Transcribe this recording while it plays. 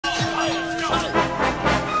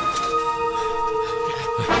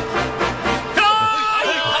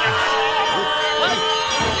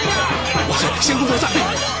哇塞，先攻后战！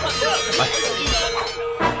来。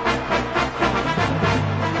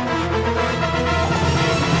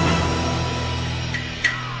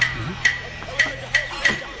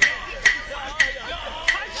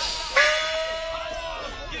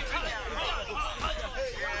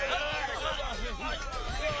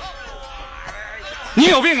 你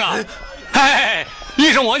有病啊！哎，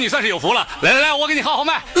医生我你算是有福了。来来来，我给你号号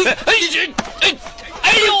脉。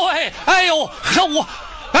哎呦喂，哎呦，让我，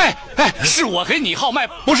是我给你号脉，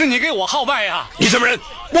不是你给我号脉呀！你什么人？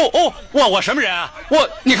我什么人啊？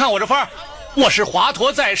你看我这番，我是华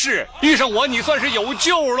佗在世，遇上我你算是有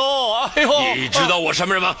救喽！哎呦，你知道我什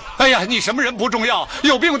么人吗？哎呀，你什么人不重要，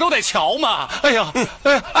有病都得瞧嘛！哎呀，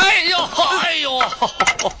哎呦，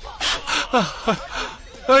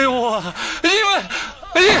因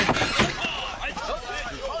为，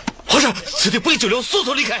皇上，此地不宜久留，速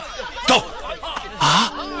速离开。走。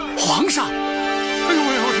啊，皇上！哎呦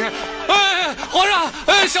我天！皇上！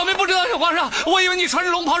小民不知道是皇上，我以为你穿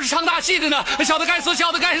着龙袍是唱大戏的呢。小的该死，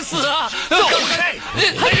小的该死啊！走开！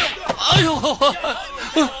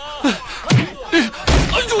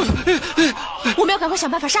我们要赶快想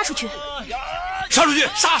办法杀出去。杀出去！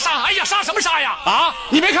杀！哎呀，杀什么杀呀？啊！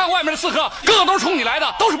你没看外面的刺客，个个都是冲你来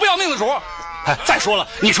的，都是不要命的主。哎，再说了，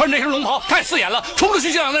你穿这身龙袍太刺眼了，冲出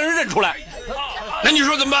去就让那人认出来。那你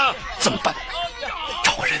说怎么办？怎么办？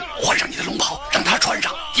找个人换上你的龙袍，让他穿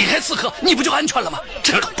上，引开刺客，你不就安全了吗？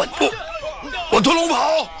真够笨的！我脱龙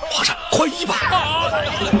袍，皇上宽衣吧。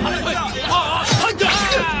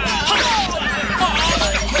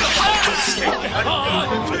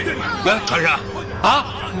穿上。啊！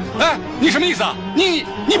哎，你什么意思啊？你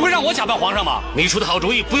不会让我假扮皇上吗？你出的好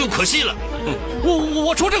主意不用可惜了。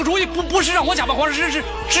我出这个主意不是让我假扮皇上，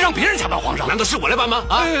是让别人假扮皇上。难道是我来办吗？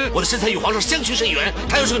啊！我的身材与皇上相去甚远，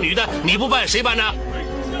她又是个女的，你不办谁办呢？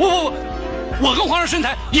我跟皇上身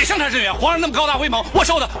材也相差甚远。皇上那么高大威猛，我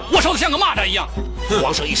瘦的像个蚂蚱一样。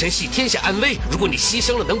皇上一生系天下安危，如果你牺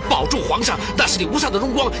牲了能保住皇上，那是你无上的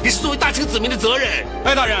荣光，也是作为大清子民的责任。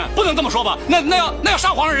哎，大人不能这么说吧？那要杀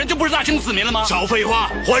皇上人就不是大清子民了吗？少废话，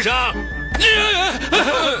皇上。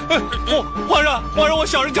皇上，我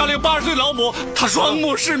小人家里有80岁老母，她双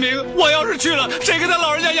目失明，我要是去了，谁给她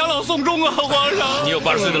老人家养老送终啊？皇上，你有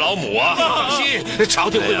80岁的老母啊？放心，朝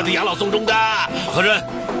廷会为她养老送终的。何人，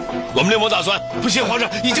我们另谋打算。不行，皇上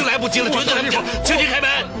已经来不及了，绝对来不及，请你开门。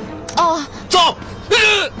哦，走。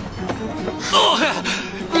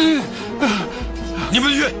你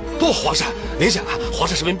们去。不，皇上，您想啊，皇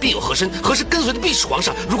上身边必有和珅，和珅跟随的必是皇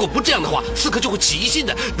上。如果不这样的话，刺客就会起疑心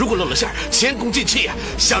的。如果露了馅儿，前功尽弃呀！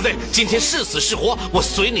小子，今天是死是活，我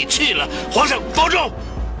随你去了。皇上保重。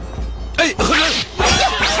哎，和珅，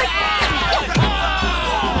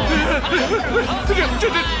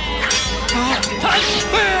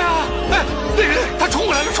那人他冲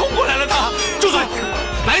过来了，他住嘴！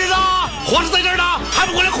来人啊！皇上在这儿呢，还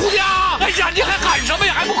不过来哭去啊！哎呀，你还喊什么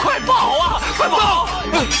呀？还不快跑啊！快跑！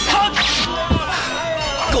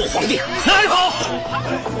狗皇帝，哪里跑？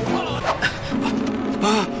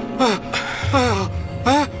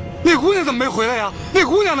那姑娘怎么没回来呀？那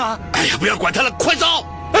姑娘呢？哎呀，不要管她了，快走！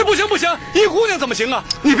哎，不行，一姑娘怎么行啊？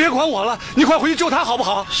你别管我了，你快回去救她好不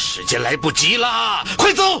好？时间来不及了，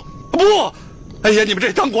快走！不，哎呀，你们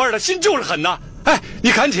这当官的心就是狠呐！哎，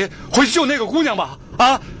你赶紧回去救那个姑娘吧！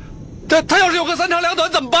啊！他要是有个3长2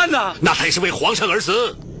短怎么办呢？那他也是为皇上而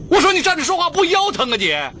死。我说你站着说话不腰疼啊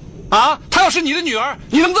你？啊，她要是你的女儿，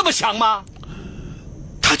你能这么想吗？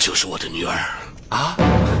她就是我的女儿。啊！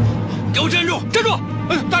给我站住！站住！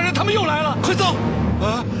大人，他们又来了，快走！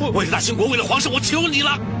啊！为了大清国，为了皇上，我求你了！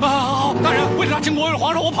啊，好，大人，为了大清国，为了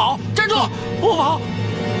皇上，我跑！站住！我跑！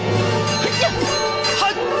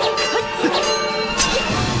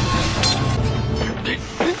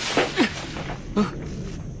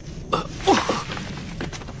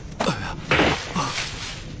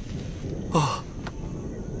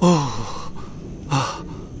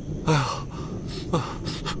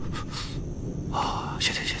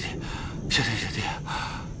学弟，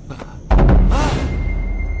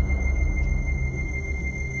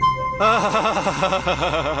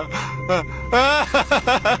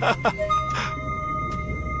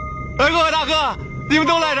各位大哥，你们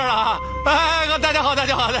都来这儿了啊！哎，大家好，大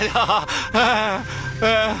家好，大家好，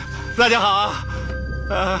大家好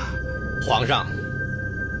啊！皇上，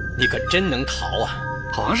你可真能逃啊！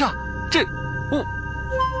皇上，这我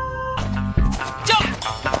驾！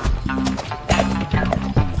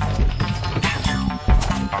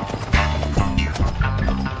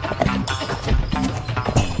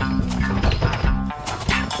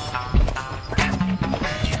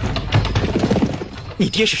你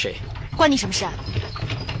爹是谁？关你什么事啊？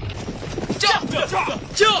驾！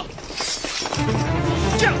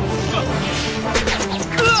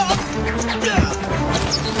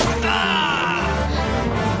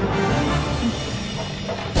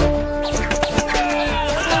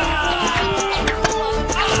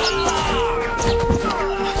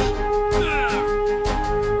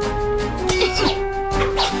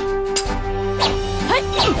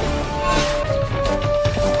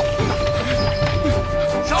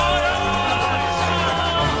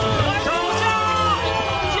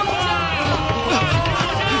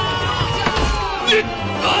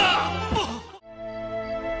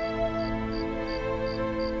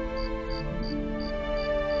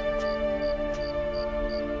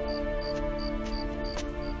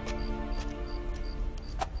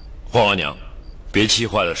皇额娘，别气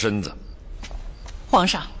坏了身子。皇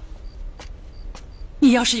上，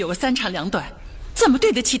你要是有个三长两短，怎么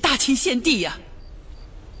对得起大清先帝呀？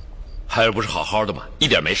孩儿不是好好的吗？一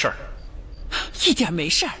点没事儿。一点没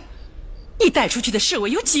事儿？你带出去的侍卫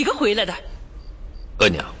有几个回来的？额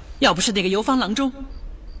娘，要不是那个游方郎中，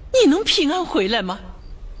你能平安回来吗？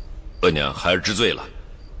额娘，孩儿知罪了。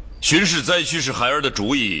巡视灾区是孩儿的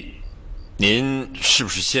主意，您是不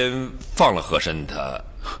是先放了和珅他？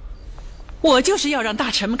我就是要让大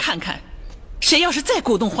臣们看看，谁要是再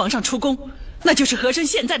鼓动皇上出宫，那就是和珅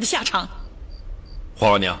现在的下场。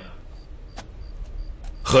皇额娘，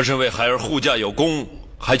和珅为孩儿护驾有功，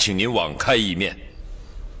还请您网开一面。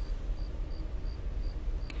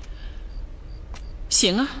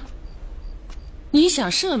行啊，你想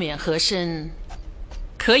赦免和珅，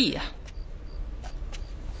可以啊。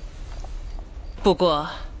不过，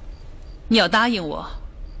你要答应我，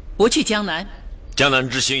不去江南。江南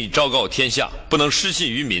之行已昭告天下，不能失信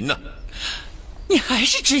于民呢。你还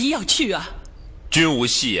是执意要去啊？君无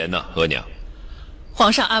戏言呐，额娘。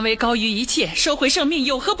皇上安危高于一切，收回生命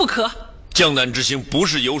有何不可？江南之行不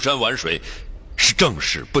是游山玩水，是正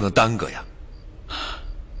事，不能耽搁呀。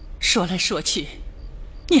说来说去，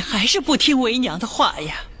你还是不听为娘的话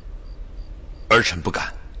呀。儿臣不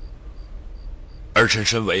敢。儿臣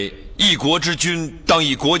身为一国之君，当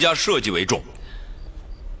以国家社稷为重。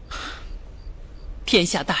天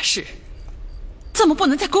下大事，怎么不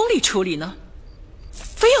能在宫里处理呢？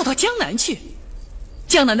非要到江南去？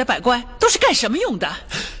江南的百官都是干什么用的？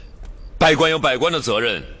百官有百官的责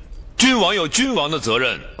任，君王有君王的责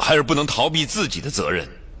任，还是不能逃避自己的责任。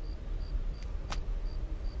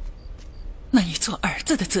那你做儿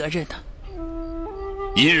子的责任呢？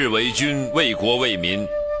一日为君，为国为民，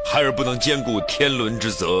孩儿不能兼顾天伦之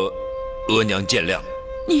责，额娘见谅。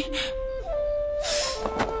你。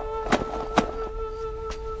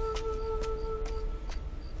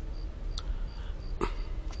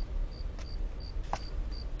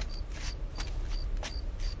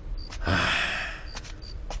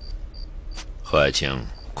何爱卿，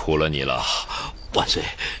苦了你了。万岁，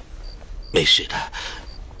没事的，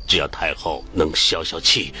只要太后能消消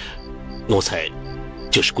气，奴才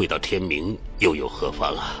就是跪到天明又有何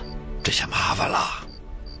妨啊？这下麻烦了，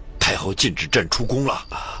太后禁止朕出宫了。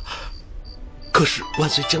可是万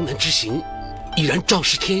岁江南之行已然昭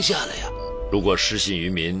示天下了呀。如果失信于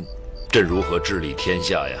民，朕如何治理天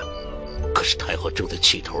下呀？可是太后正在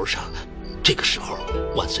气头上，这个时候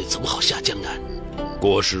万岁怎么好下江南？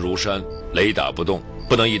国事如山，雷打不动，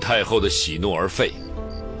不能以太后的喜怒而废。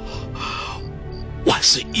万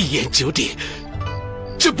岁一言九鼎，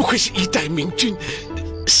真不愧是一代明君，